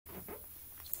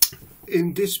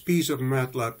in this piece of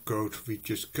Matlab code, we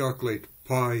just calculate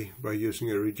pi by using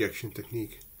a rejection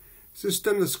technique. It's a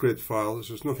standard script file, so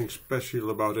there's nothing special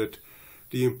about it.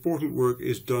 The important work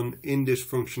is done in this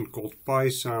function called pi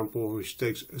sample, which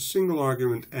takes a single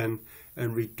argument n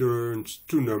and returns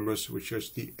two numbers, which is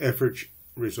the average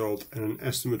result and an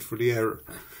estimate for the error.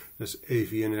 That's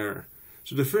AV and error.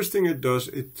 So the first thing it does,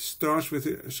 it starts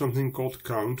with something called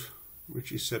count,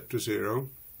 which is set to 0.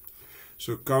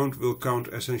 So count will count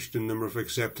essentially the number of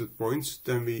accepted points.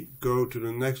 Then we go to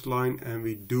the next line and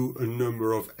we do a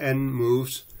number of n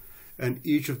moves, and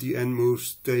each of the n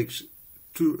moves takes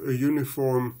a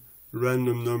uniform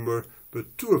random number,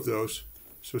 but two of those.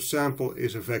 So sample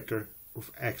is a vector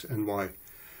of x and y.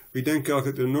 We then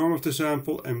calculate the norm of the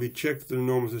sample and we check that the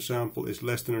norm of the sample is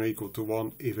less than or equal to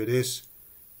 1. If it is,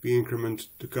 we increment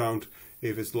the count.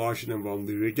 If it's larger than 1,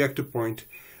 we reject the point,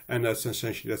 and that's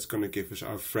going to give us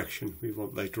our fraction we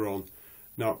want later on.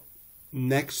 Now,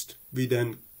 next we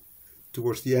then,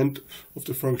 towards the end of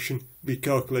the function, we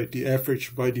calculate the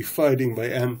average by dividing by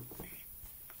n,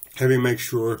 and we make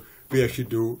sure we actually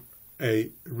do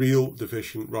a real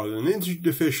division rather than an integer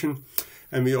division,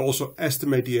 and we also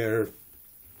estimate the error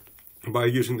by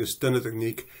using the standard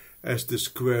technique as the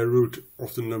square root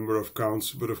of the number of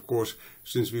counts. But of course,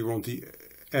 since we want the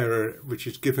error which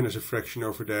is given as a fraction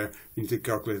over there, we need to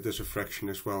calculate it as a fraction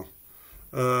as well.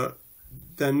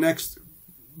 Then next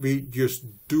we just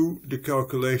do the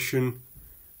calculation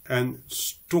and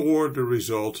store the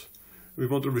result. We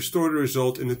want to restore the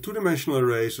result in a two-dimensional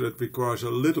array, so that requires a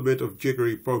little bit of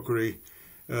jiggery-pokery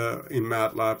in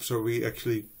Matlab. So we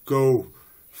actually go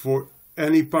for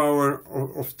any power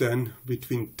of 10,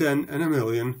 between 10 and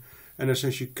 1,000,000, and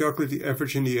essentially calculate the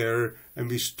average and the error, and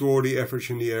we store the average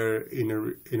and the error in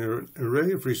an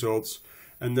array of results.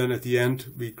 And then at the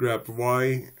end we grab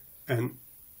y and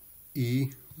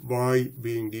e, y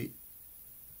being the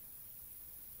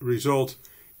result,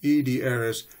 e the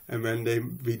errors, and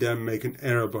we then make an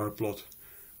error bar plot.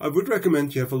 I would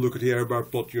recommend you have a look at the error bar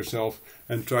plot yourself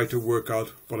and try to work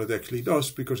out what it actually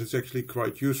does, because it's actually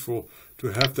quite useful to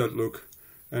have that look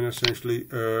and essentially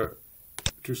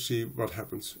to see what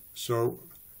happens. So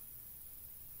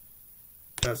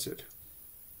that's it.